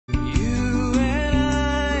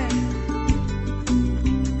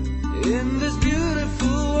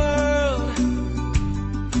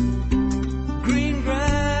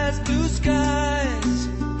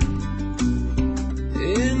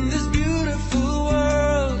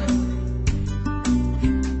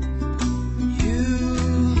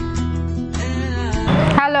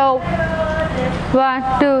1,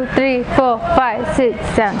 2, 3, 4, 5, 6,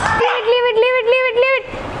 7. Leave it.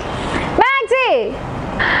 Maxi!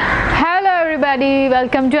 Hello everybody,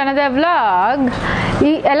 welcome to another vlog.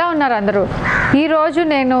 ఎలా ఉన్నారు అందరూ? ఈ రోజు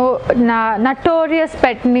నేను నా నటోరియస్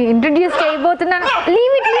పెట్ ని ఇంట్రడ్యూస్ చేయబోతున్నాను.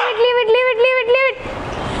 Leave it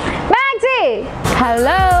Maxi!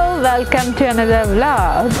 Hello, welcome to another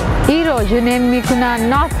vlog. ఈరోజు నేను మీకు నా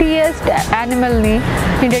నాటియెస్ట్ యానిమల్ని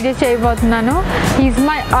ఇంట్రడ్యూస్ చేయబోతున్నాను. Is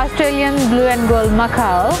my Australian blue and gold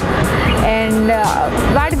Macau. And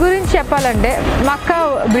వాటి గురించి చెప్పాలంటే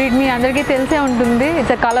మకావ్ బ్రీడ్ మీ అందరికీ తెలిసే ఉంటుంది.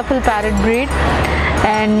 It's a colourful parrot breed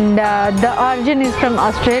and the origin is from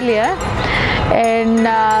Australia. And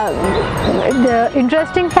the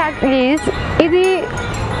interesting fact is ఇది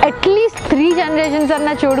at least 3 generations అన్న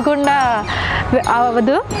చూడకుండా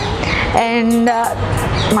అవ్వదు. And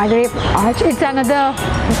it's another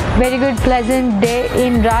very good pleasant day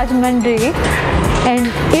in Rajahmundry. And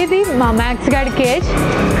ఇది మా max గాడి cage.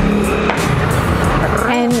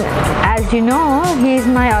 And as you know, he is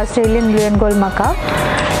my Australian blue and gold macaw.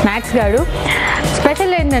 Max గాడు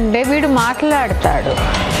special ఏంటంటే వీడు మాట్లాడతాడు.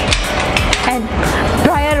 And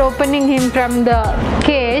prior opening him from the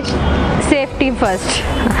cage, safety first.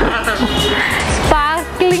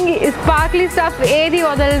 Sparkly stuff ఏది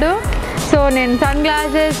వదలడు. So నేను సన్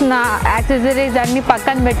గ్లాసెస్, నా యాక్సెసరీస్ అన్నీ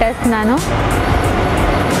పక్కన పెట్టేస్తున్నాను.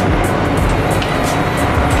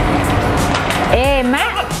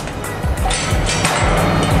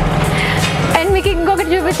 అండ్ మీకు ఇంకొకటి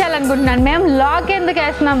చూపించాలనుకుంటున్నాను. మేము లాక్ ఎందుకు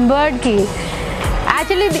వేస్తున్నాం బర్డ్కి?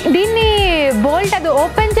 యాక్చువల్లీ దీన్ని బోల్ట్ అది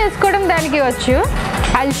ఓపెన్ చేసుకోవడం దానికి వచ్చు.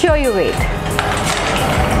 I'll show you, wait.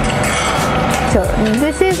 So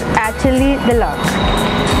this is actually the lock.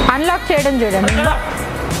 Unlock చేయడం చూడండి.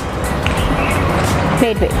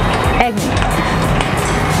 వెయిట్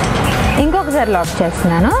ఇంకొకసారి లాక్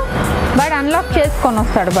చేస్తున్నాను. బట్ అన్లాక్ చేసుకొని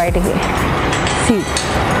వస్తాడు బయటికి. See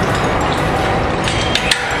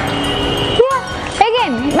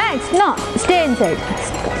again max, no, stay inside.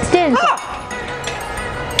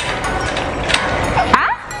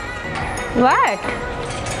 What?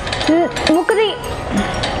 Mukri.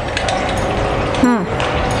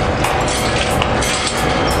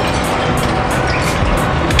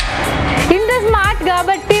 ఇంత స్మార్ట్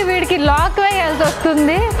కాబట్టి వీడికి లాక్ వేయాల్సి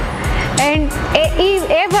వస్తుంది. అండ్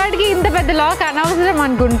ఏ బర్డ్కి ఇంత పెద్ద లాక్ అనవసరం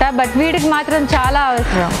అనుకుంటా, బట్ వీడికి మాత్రం చాలా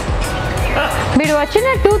అవసరం. వీడు వచ్చిన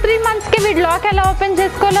 2-3 monthsకి వీడు లాక్ ఎలా ఓపెన్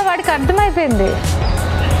చేసుకోవాలో వాడికి అర్థమైపోయింది.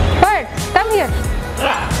 But come here.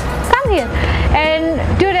 And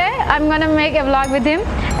today I'm gonna make a vlog with him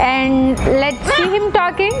and let's see him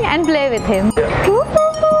talking and play with him.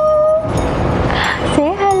 Say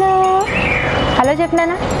hello. Hello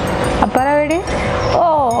Chepnana. Appara vedi.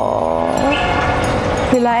 Oh,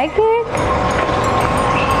 you like it?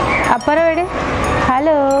 Appara vedi.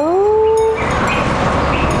 Hello.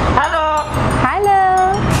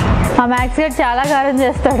 మా max గడ్ చాలా గారం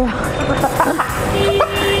చేస్తాడు.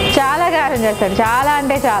 చాలా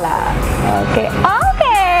అంటే చాలా. Okay.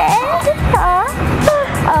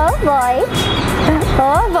 ఓ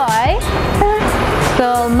bye. So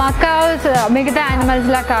macaws మిగతా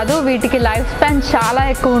యానిమల్స్లా కాదు, వీటికి life span చాలా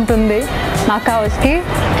ఎక్కువ ఉంటుంది. మకావ్స్కి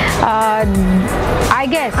ఐ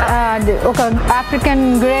గెస్ ఒక ఆఫ్రికన్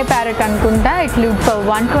గ్రే ప్యారెట్ అనుకుంటా, it live for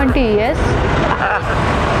 120 years.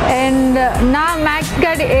 And నా మ్యాక్స్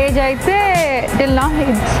గడ్ ఏజ్ అయితే till now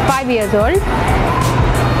it's 5 years old.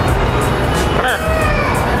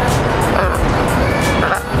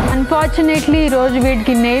 Unfortunately ఈరోజు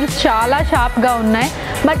వీటికి నెయిల్స్ చాలా షార్ప్గా ఉన్నాయి.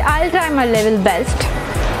 But I try my level best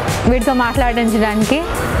వీటితో మాట్లాడించడానికి.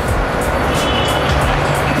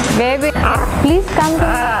 Baby please come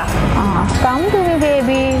to me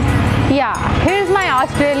baby. Yeah, here is my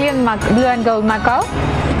Australian blue and gold Macau.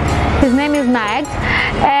 His name is max.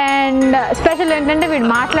 And special ఏంటంటే వీడు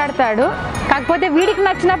మాట్లాడతాడు, కాకపోతే వీడికి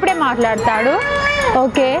నచ్చినప్పుడే మాట్లాడతాడు.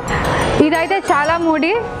 ఓకే, ఇదైతే చాలా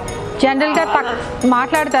మూడి. జనరల్గా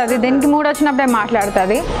మాట్లాడుతుంది, దేనికి మూడు వచ్చినప్పుడే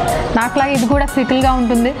మాట్లాడుతుంది. నాకులాగా ఇది కూడా ఫికిల్గా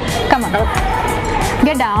ఉంటుంది. కమాన్,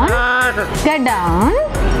 గెట్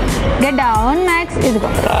డౌన్ మ్యాక్స్. ఇదిగో.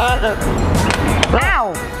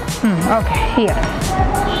 Okay, here.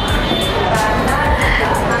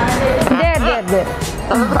 దేర్.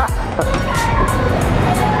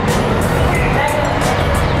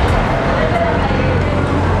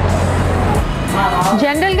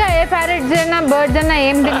 జనరల్గా ఏ ప్యారెట్స్ అయినా బర్డ్స్ అయినా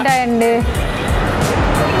ఏం తింటాయండి?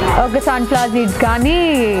 ఒక సన్ఫ్లవర్ సీడ్స్ కానీ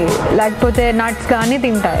లేకపోతే నట్స్ కానీ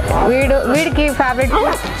తింటాయి. వీడికి favourite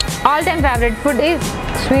food, all time favourite food is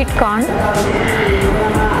sweet corn.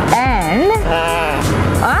 And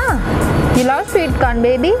you love sweet corn,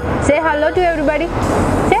 baby. Say hello to everybody.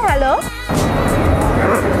 Say hello.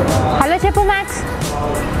 Hello చెప్పు max.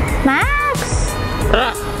 Max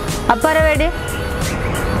అప్పారవేడి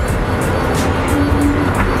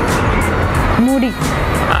మూడి.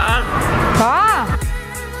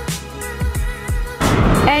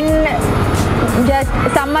 And just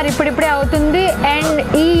summer ఇప్పుడిప్పుడే అవుతుంది. అండ్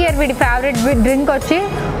ఈ year వీడి ఫేవరెట్ డ్రింక్ వచ్చి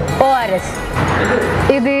ORS.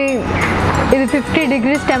 ఇది 50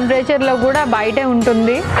 degrees టెంపరేచర్లో కూడా బయటే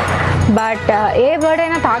ఉంటుంది. బట్ ఏ బర్డ్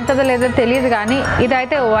అయినా తాగుతుందో లేదో తెలియదు, కానీ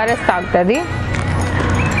ఇదైతే ఓఆర్ఎస్ తాగుతుంది.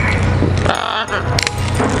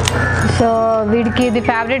 సో వీడికి ఇది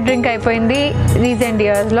ఫేవరెట్ డ్రింక్ అయిపోయింది రీసెంట్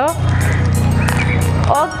ఇయర్స్లో.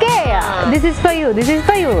 Okay, this is for you, this is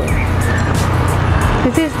for you,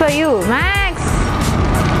 this is for you max.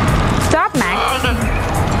 Stop max.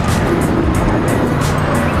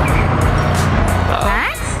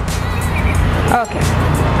 Max okay,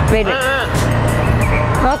 wait wait.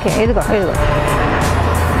 Okay, ఇదిగో ఇదిగో.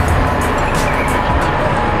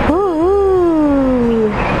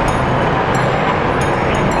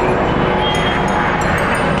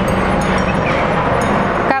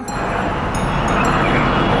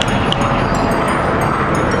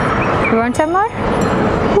 You want some more?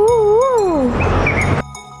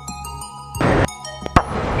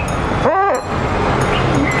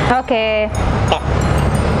 Okay.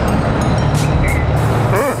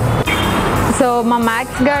 So మా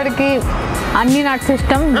max గారికి అన్ని nuts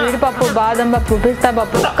ఇష్టం. జీడిపప్పు, బాదం పప్పు, పిస్తా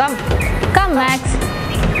పప్పు. Come come max.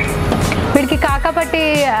 వీడికి కాకపట్టి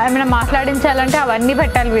ఏమైనా మాట్లాడించాలంటే అవన్నీ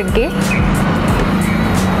పెట్టాలి వీడికి.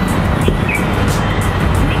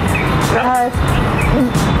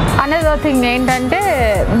 అనదర్ థింగ్ ఏంటంటే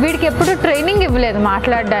వీడికి ఎప్పుడు ట్రైనింగ్ ఇవ్వలేదు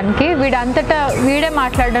మాట్లాడడానికి. వీడంతటా వీడే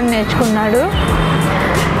మాట్లాడడం నేర్చుకున్నాడు.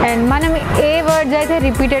 అండ్ మనం ఏ వర్డ్స్ అయితే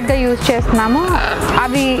రిపీటెడ్గా యూజ్ చేస్తున్నామో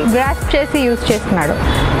అవి గ్రాస్ప్ చేసి యూజ్ చేస్తున్నాడు.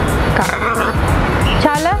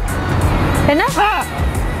 చాలా ఏనా?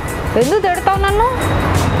 ఎందుకు తిడతావు నన్ను?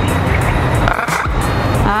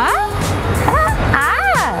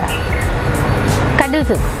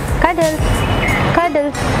 Cuddles Cuddles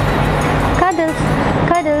Cuddles Cuddles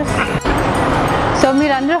Cuddles. So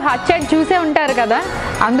మీరు అందరూ హాట్ చాట్ చూసే ఉంటారు కదా,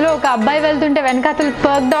 అందులో ఒక అబ్బాయి వెళ్తుంటే వెనకాతలు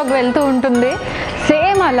పర్క్ డాగ్ వెళ్తూ ఉంటుంది.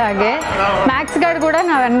 సేమ్ అలాగే మ్యాక్స్ గారు కూడా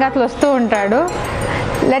నా వెనకాతలు వస్తూ ఉంటాడు.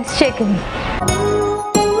 Let's check in.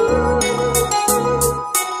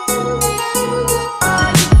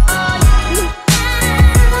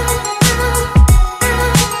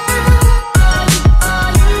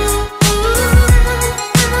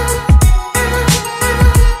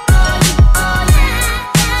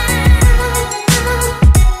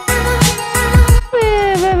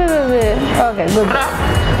 Okay, good.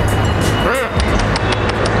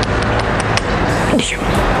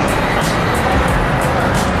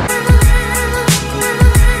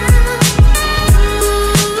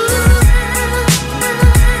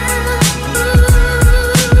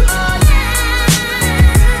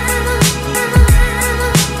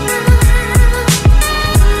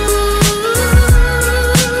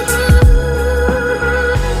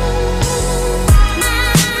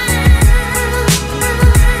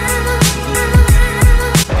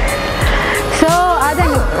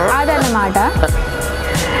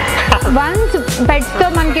 Once పెట్స్తో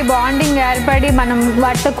మనకి బాండింగ్ ఏర్పడి మనం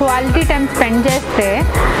వాటితో క్వాలిటీ టైం స్పెండ్ చేస్తే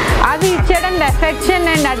అవి ఇచ్చేయడం ఎఫెక్షన్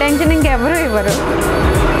అండ్ అటెన్షన్ ఇంకెవరు ఇవ్వరు.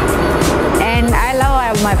 And I love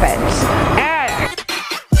my pets.